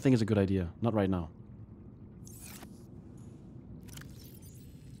I don't think it's a good idea. Not right now.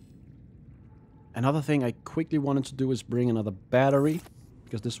 Another thing I quickly wanted to do is bring another battery,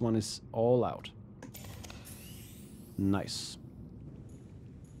 because this one is all out. Nice.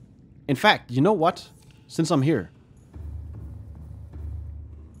 In fact, you know what? Since I'm here,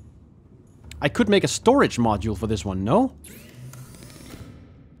 I could make a storage module for this one, no?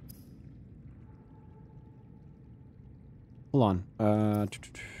 Hold on.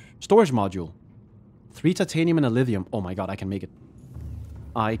 Storage module. 3 titanium and a lithium. Oh my god, I can make it.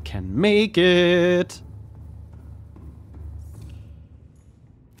 I can make it!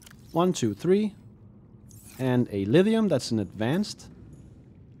 1, 2, 3. And a lithium, that's an advanced.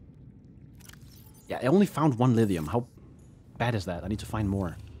 Yeah, I only found 1 lithium. How bad is that? I need to find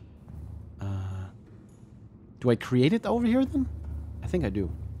more. Do I create it over here then? I think I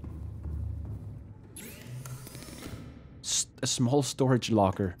do. A small storage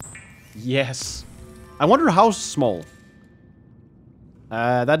locker. Yes. I wonder how small.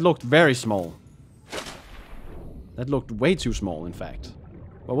 That looked very small. That looked way too small, in fact.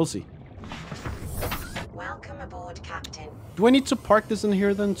 But we'll see. Welcome aboard, Captain. Do I need to park this in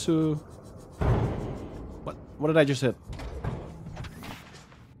here then to... What did I just hit?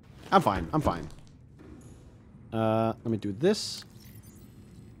 I'm fine. I'm fine. Let me do this.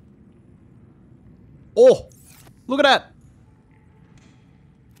 Oh! Look at that!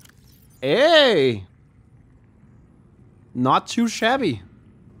 Hey! Not too shabby.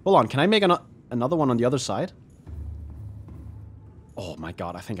 Hold on, can I make another one on the other side? Oh my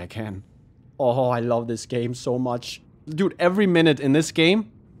god, I think I can. Oh, I love this game so much. Dude, every minute in this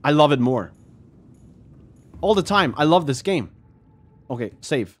game, I love it more. All the time, I love this game. Okay,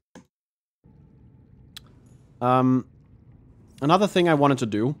 save. Another thing I wanted to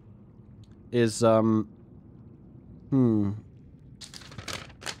do is,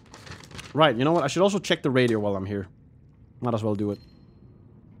 Right, you know what? I should also check the radio while I'm here. Might as well do it.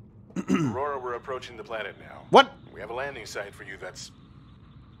 Aurora, we're approaching the planet now. What? We have a landing site for you that's...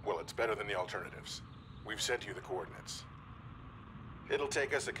 well, it's better than the alternatives. We've sent you the coordinates. It'll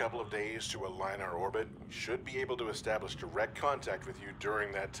take us a couple of days to align our orbit. We should be able to establish direct contact with you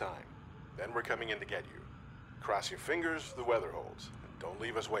during that time. Then we're coming in to get you. Cross your fingers, the weather holds. And don't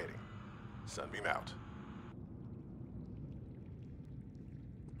leave us waiting. Sunbeam out.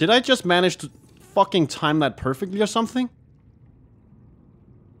 Did I just manage to fucking time that perfectly or something?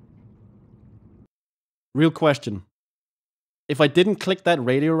 Real question. If I didn't click that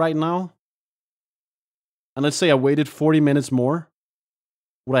radio right now, and let's say I waited 40 minutes more,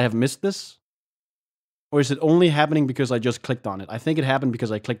 would I have missed this? Or is it only happening because I just clicked on it? I think it happened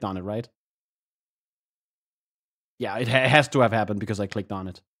because I clicked on it, right? Yeah, it has to have happened because I clicked on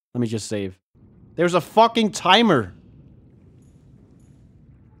it. Let me just save. There's a fucking timer!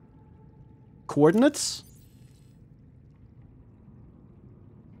 Coordinates?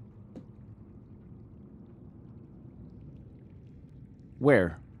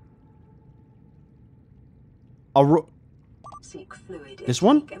 Where? Seek fluid This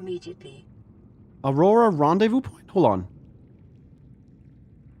one? intake immediately. Aurora rendezvous point? Hold on.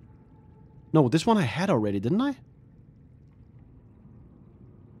 No, this one I had already, didn't I?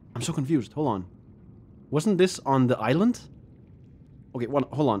 I'm so confused. Hold on. Wasn't this on the island? Okay,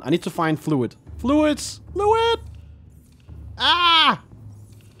 hold on. I need to find fluid. Fluids! Fluid! Ah!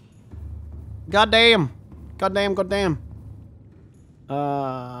 Goddamn. Goddamn, goddamn.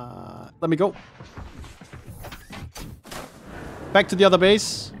 Let me go. Back to the other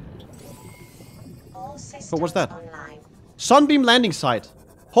base. So what's that? Online. Sunbeam landing site.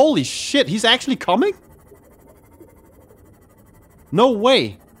 Holy shit, he's actually coming? No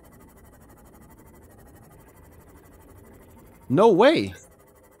way. No way.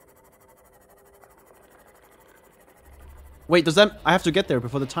 Wait, does that... I have to get there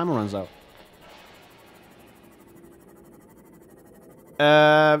before the timer runs out.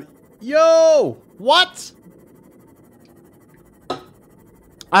 Yo! What?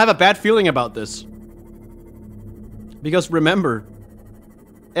 I have a bad feeling about this. Because remember,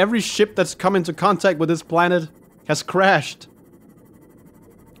 every ship that's come into contact with this planet has crashed.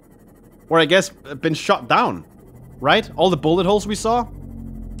 Or I guess been shot down. Right? All the bullet holes we saw.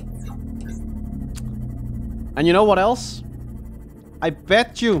 And you know what else? I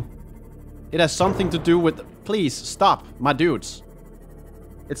bet you it has something to do with... Please, stop, my dudes.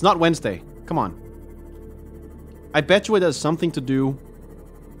 It's not Wednesday. Come on. I bet you it has something to do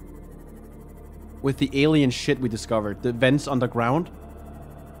with the alien shit we discovered. The vents underground.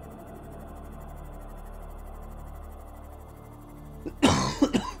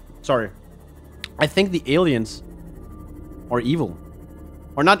 Sorry. I think the aliens are evil.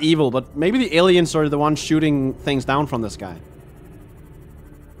 Or not evil, but maybe the aliens are the ones shooting things down from the sky.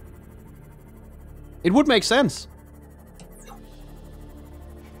 It would make sense.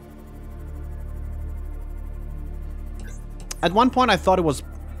 At one point I thought it was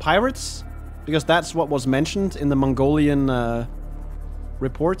pirates, because that's what was mentioned in the Mongolian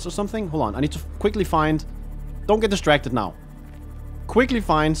reports or something. Hold on, I need to quickly find... Don't get distracted now. Quickly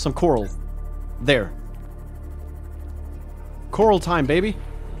find some coral. There. Coral time, baby.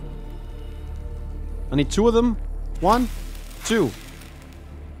 I need 2 of them. 1, 2.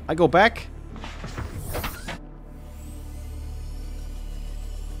 I go back.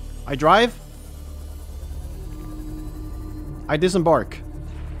 I drive. I disembark.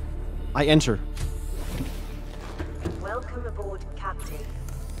 I enter. Welcome aboard, Captain.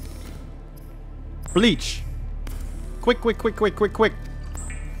 Bleach. Quick, quick, quick, quick, quick, quick.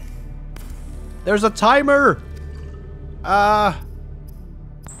 There's a timer.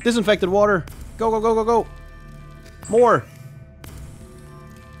 Disinfected water. Go, go, go, go, go. More.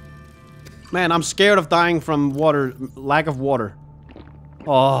 Man, I'm scared of dying from water. Lack of water.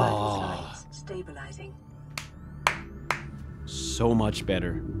 Oh. Stabilizing. So much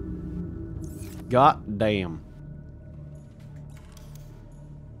better. God damn.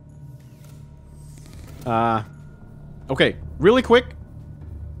 Okay, really quick.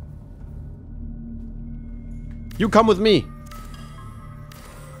 You come with me.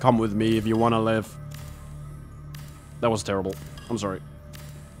 Come with me if you want to live. That was terrible. I'm sorry.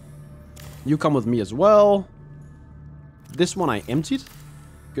 You come with me as well. This one I emptied.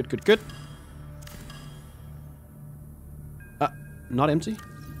 Good, good, good. Not empty?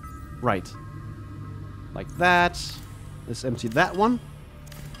 Right. Like that. Let's empty that one.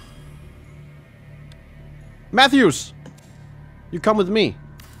 Matthews! You come with me.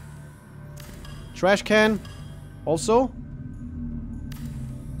 Trash can. Also.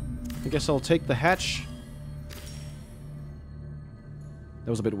 I guess I'll take the hatch.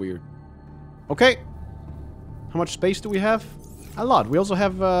 That was a bit weird. Okay. How much space do we have? A lot. We also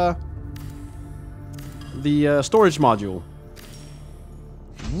have the storage module.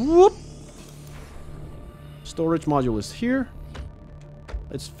 Whoop! Storage module is here.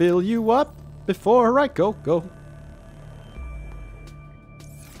 Let's fill you up before I go. Go.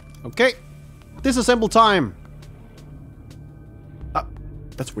 Okay. Disassemble time.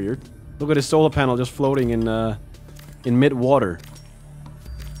 That's weird. Look at this solar panel just floating in mid-water.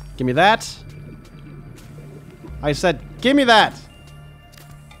 Give me that. I said, give me that.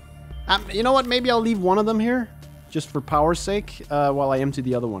 You know what? Maybe I'll leave one of them here, just for power's sake, while I empty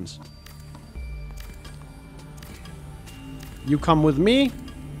the other ones. You come with me.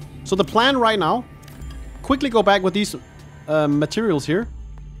 So the plan right now, quickly go back with these materials here.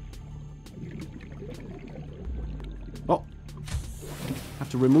 Oh. Have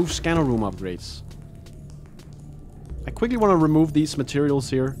to remove scanner room upgrades. I quickly want to remove these materials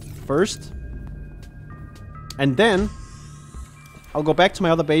here first. And then I'll go back to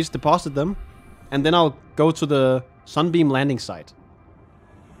my other base, deposit them, and then I'll go to the Sunbeam landing site.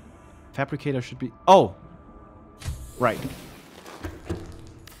 Fabricator should be... Oh! Right.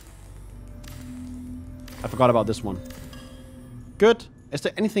 I forgot about this one. Good. Is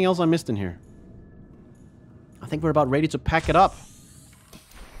there anything else I missed in here? I think we're about ready to pack it up.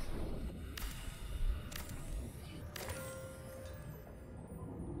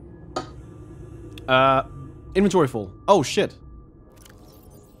 Inventory full. Oh, shit.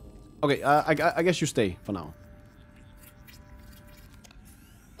 Okay, I guess you stay for now.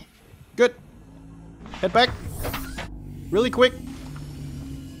 Good. Head back. Really quick.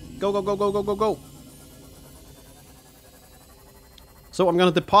 Go, go, go, go, go, go, go. So I'm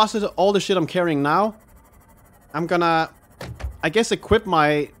gonna deposit all the shit I'm carrying now. I'm gonna, I guess, equip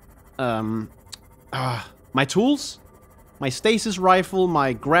my, my tools. My stasis rifle,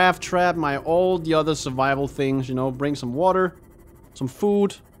 my grav trap, my all the other survival things, you know. Bring some water, some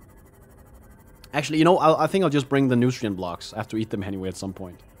food. Actually, you know, I think I'll just bring the nutrient blocks. I have to eat them anyway at some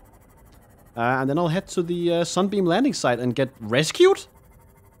point. And then I'll head to the Sunbeam landing site and get rescued?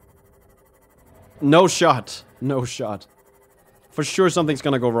 No shot. No shot. For sure something's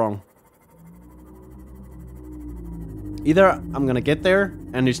gonna go wrong. Either I'm gonna get there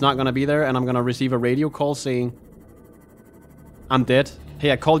and he's not gonna be there and I'm gonna receive a radio call saying... I'm dead.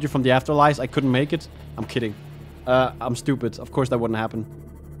 Hey, I called you from the afterlife. I couldn't make it. I'm kidding. I'm stupid. Of course that wouldn't happen.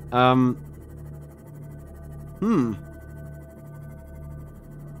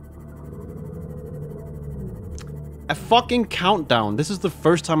 A fucking countdown. This is the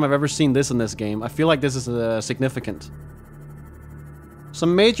first time I've ever seen this in this game. I feel like this is significant.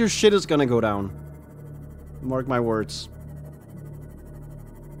 Some major shit is gonna go down. Mark my words.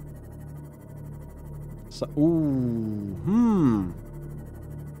 So, ooh,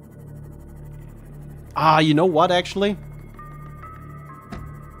 Ah, you know what, actually?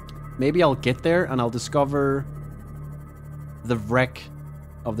 Maybe I'll get there and I'll discover the wreck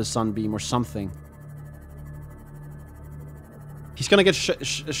of the Sunbeam or something. He's gonna get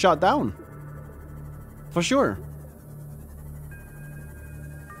shot down. For sure.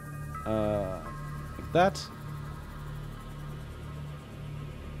 Like that.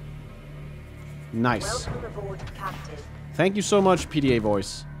 Nice. Welcome aboard, Captain. Thank you so much, PDA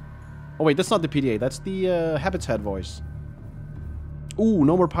voice. Oh wait, that's not the PDA. That's the Habitat voice. Ooh,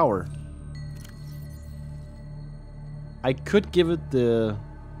 no more power. I could give it the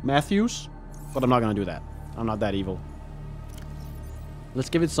Matthews, but I'm not gonna do that. I'm not that evil. Let's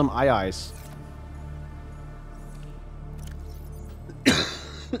give it some eyes.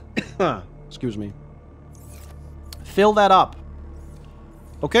 Excuse me. Fill that up.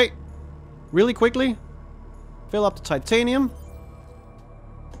 Okay. Really quickly. Fill up the titanium.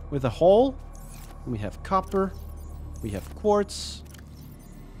 With a hole. We have copper. We have quartz.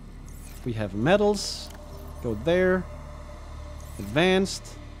 We have metals. Go there.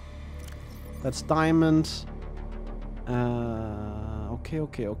 Advanced. That's diamond.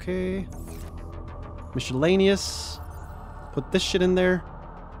 Okay. Miscellaneous. Put this shit in there.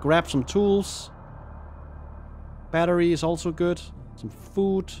 Grab some tools. Battery is also good. Some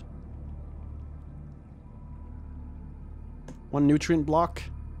food. One nutrient block.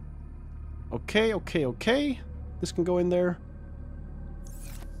 Okay. This can go in there.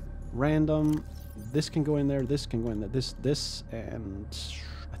 Random. This can go in there. This can go in there. This. And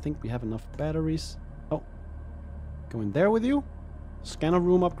I think we have enough batteries. Oh. Go in there with you. Scanner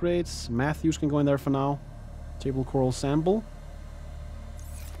room upgrades. Matthews can go in there for now. Table coral sample.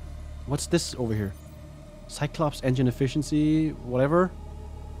 What's this over here? Cyclops engine efficiency. Whatever.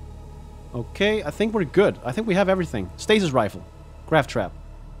 Okay, I think we're good. I think we have everything. Stasis rifle. Grav trap.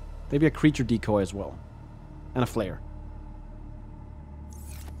 Maybe a creature decoy as well. And a flare.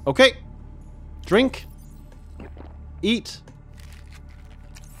 Okay. Drink. Eat.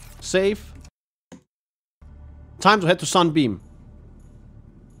 Save. Time to head to Sunbeam.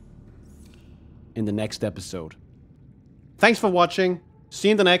 In the next episode. Thanks for watching. See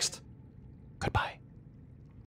you in the next. Goodbye.